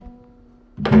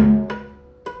Hello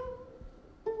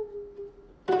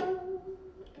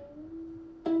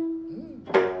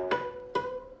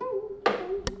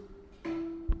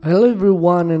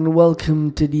everyone and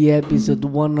welcome to the episode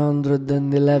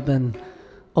 111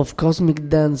 of Cosmic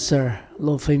Dancer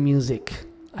Lo-Fi Music,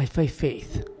 Hi-Fi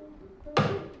Faith.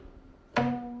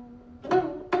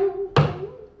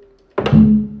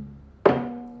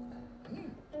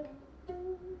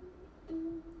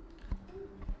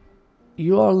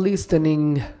 You are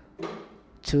listening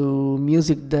to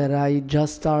music that I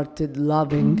just started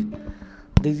loving.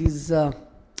 This is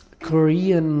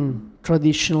Korean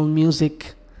traditional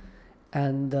music,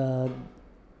 and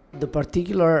the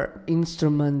particular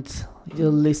instrument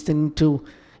you're listening to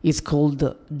is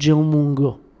called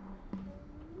jeomungo.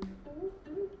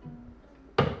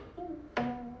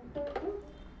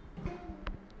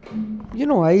 You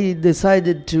know, I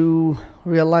decided to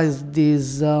realize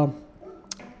this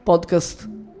podcast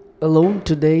alone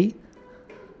today,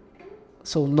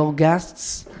 so no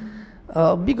guests,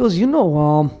 because you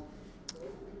know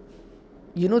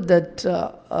that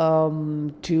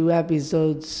 2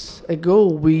 episodes ago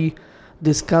we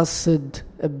discussed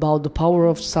about the power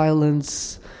of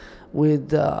silence with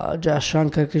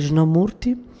Jayashankar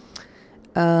Krishnamurti,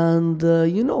 and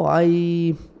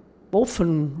I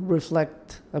often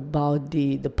reflect about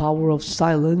the power of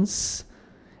silence,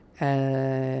 so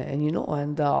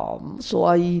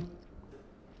I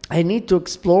need to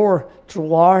explore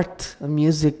through art and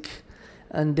music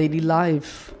and daily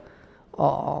life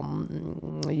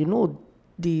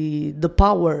the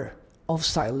power of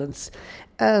silence,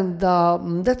 and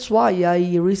that's why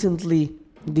I recently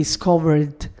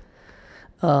discovered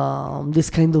this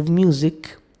kind of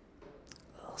music,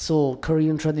 so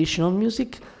Korean traditional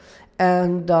music,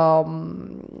 and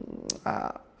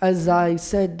as I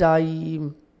said,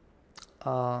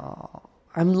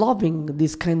 I'm loving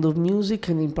this kind of music,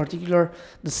 and in particular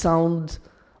the sound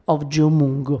of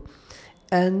jeomungo.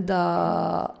 And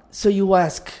so you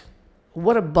ask,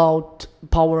 what about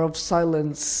power of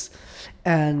silence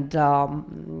and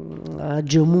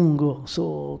jeomungo,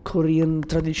 so Korean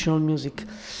traditional music?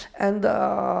 And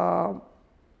I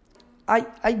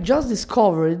just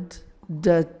discovered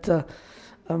that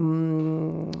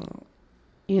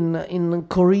in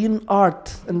Korean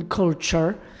art and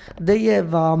culture, they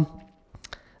have an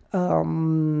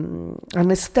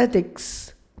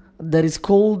aesthetics that is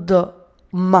called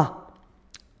ma.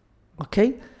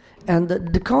 Okay, and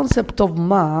the concept of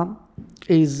ma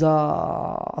is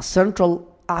a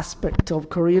central aspect of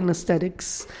Korean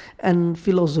aesthetics and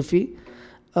philosophy,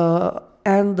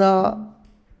 and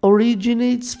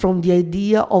originates from the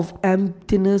idea of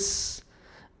emptiness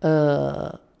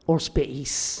or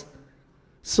space.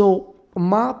 So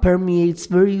ma permeates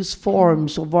various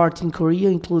forms of art in Korea,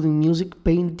 including music,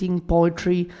 painting,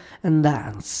 poetry, and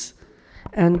dance.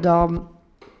 And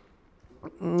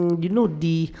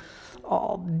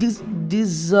this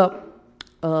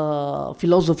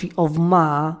philosophy of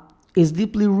ma is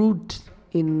deeply rooted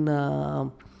in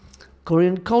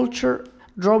Korean culture,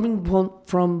 drawing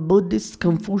from Buddhist,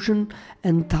 Confucian,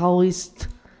 and Taoist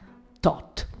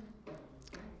thought.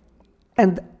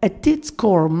 And at its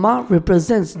core, ma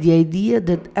represents the idea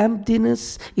that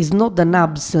emptiness is not an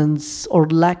absence or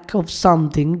lack of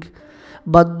something,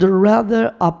 but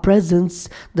rather a presence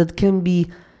that can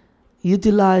be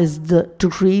utilized to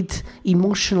create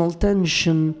emotional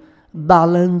tension,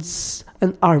 balance,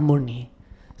 and harmony.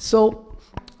 So,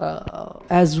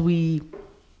 as we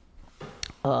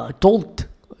told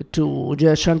to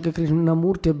Jayashankar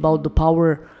Krishnamurti about the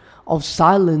power of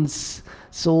silence,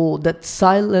 so that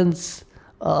silence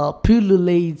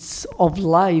pullulates of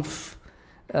life,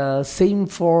 same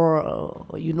for,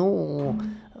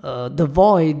 the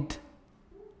void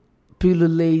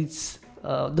pullulates,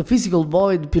 the physical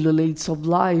void pullulates of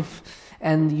life,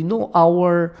 and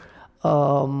our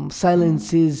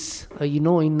silences,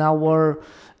 in our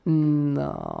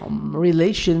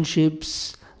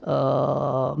relationships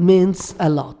means a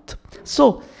lot.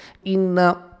 So in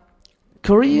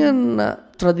Korean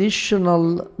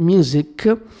traditional music,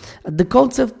 the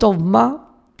concept of ma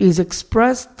is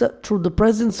expressed through the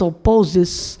presence of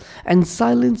pauses and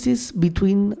silences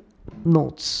between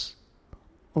notes.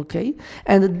 Okay?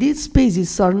 And these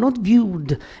spaces are not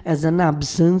viewed as an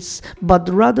absence, but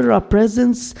rather a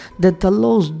presence that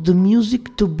allows the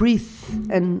music to breathe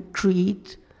and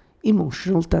create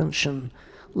emotional tension,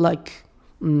 like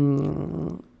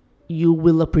you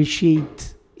will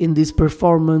appreciate in this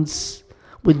performance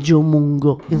with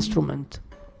jeomungo instrument.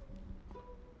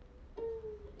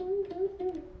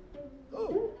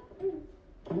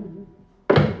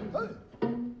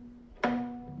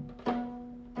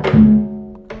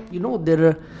 there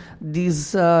are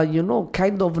these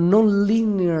kind of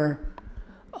non-linear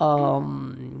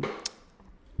um,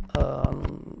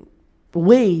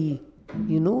 way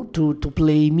to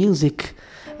play music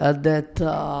that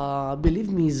believe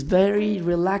me is very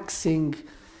relaxing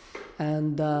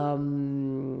and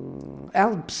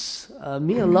helps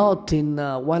me a lot in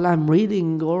while I'm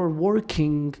reading or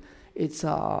working. It's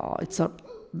a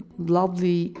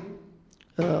lovely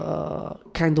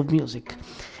kind of music.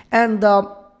 And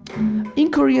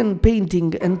in Korean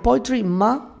painting and poetry,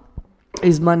 ma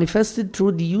is manifested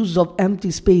through the use of empty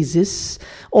spaces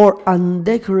or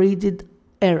undecorated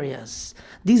areas.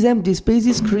 These empty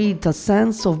spaces create a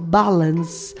sense of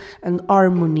balance and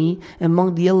harmony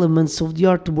among the elements of the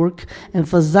artwork,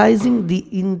 emphasizing the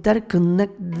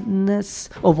interconnectedness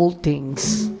of all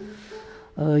things.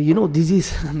 This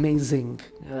is amazing.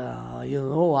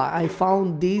 I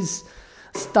found this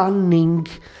stunning.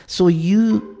 So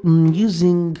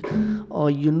using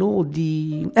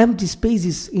the empty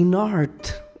spaces in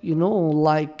art,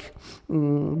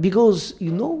 because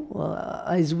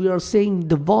as we are saying,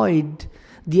 the void,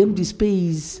 the empty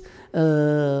space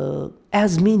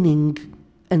has meaning.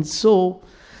 And so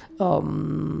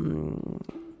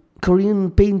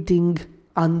Korean painting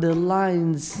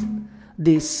underlines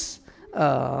this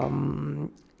in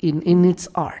its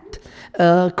art.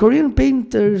 Korean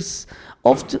painters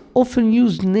often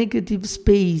use negative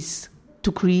space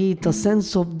to create a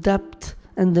sense of depth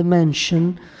and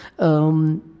dimension,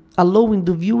 allowing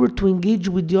the viewer to engage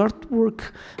with the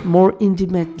artwork more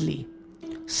intimately.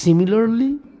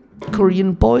 Similarly,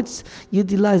 Korean poets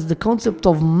utilize the concept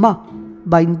of ma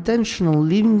by intentional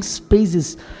leaving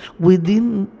spaces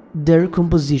within their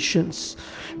compositions.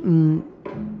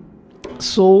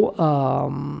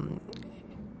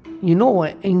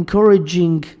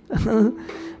 Encouraging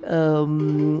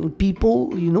people,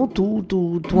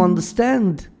 to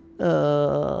understand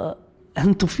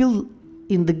and to fill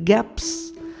in the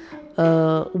gaps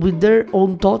with their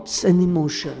own thoughts and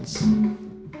emotions.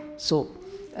 So,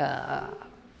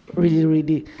 really,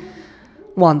 really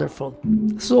wonderful.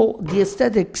 So, the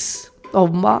aesthetics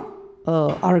of Ma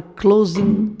are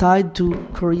closely tied to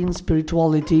Korean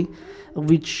spirituality,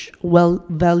 which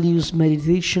values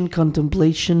meditation,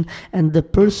 contemplation, and the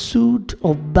pursuit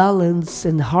of balance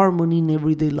and harmony in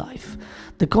everyday life.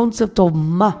 The concept of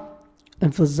Ma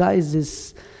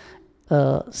emphasizes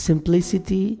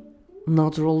simplicity,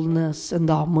 naturalness, and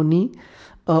harmony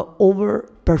over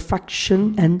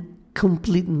perfection and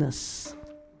completeness.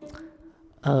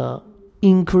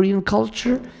 In Korean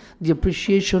culture, the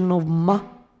appreciation of Ma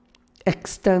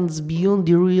extends beyond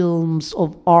the realms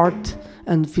of art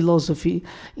and philosophy,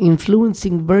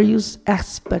 influencing various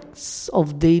aspects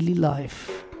of daily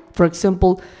life. For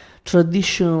example,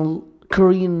 traditional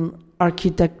Korean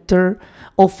architecture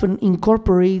often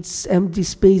incorporates empty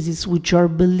spaces which are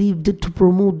believed to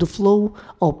promote the flow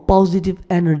of positive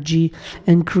energy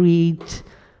and create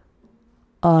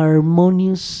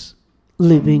harmonious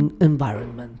living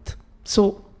environment.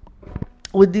 So,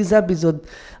 with this episode,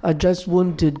 I just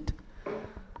wanted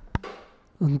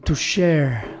to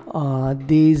share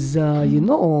this,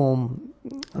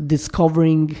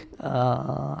 discovering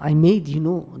I made,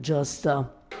 just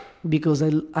because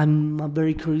I'm a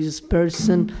very curious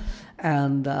person,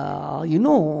 and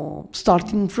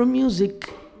starting from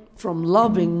music, from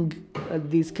loving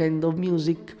this kind of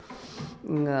music,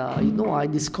 I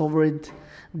discovered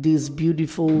this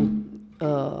beautiful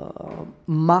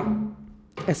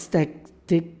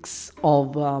aesthetics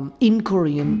of in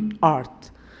Korean art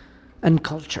and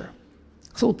culture.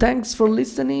 So thanks for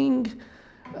listening.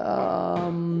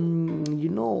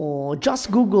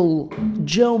 Just Google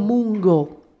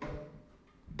Geomungo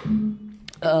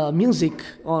music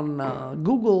on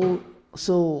Google,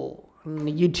 so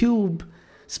YouTube,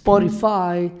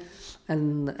 Spotify,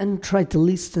 and try to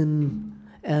listen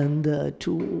and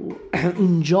to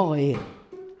enjoy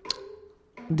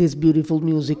this beautiful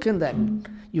music. And then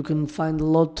you can find a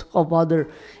lot of other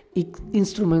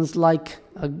instruments like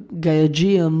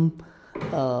Gayageum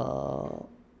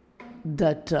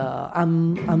that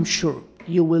I'm sure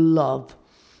you will love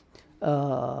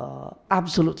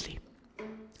absolutely.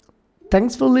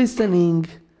 Thanks for listening,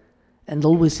 and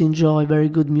always enjoy very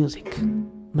good music.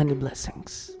 Many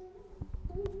blessings.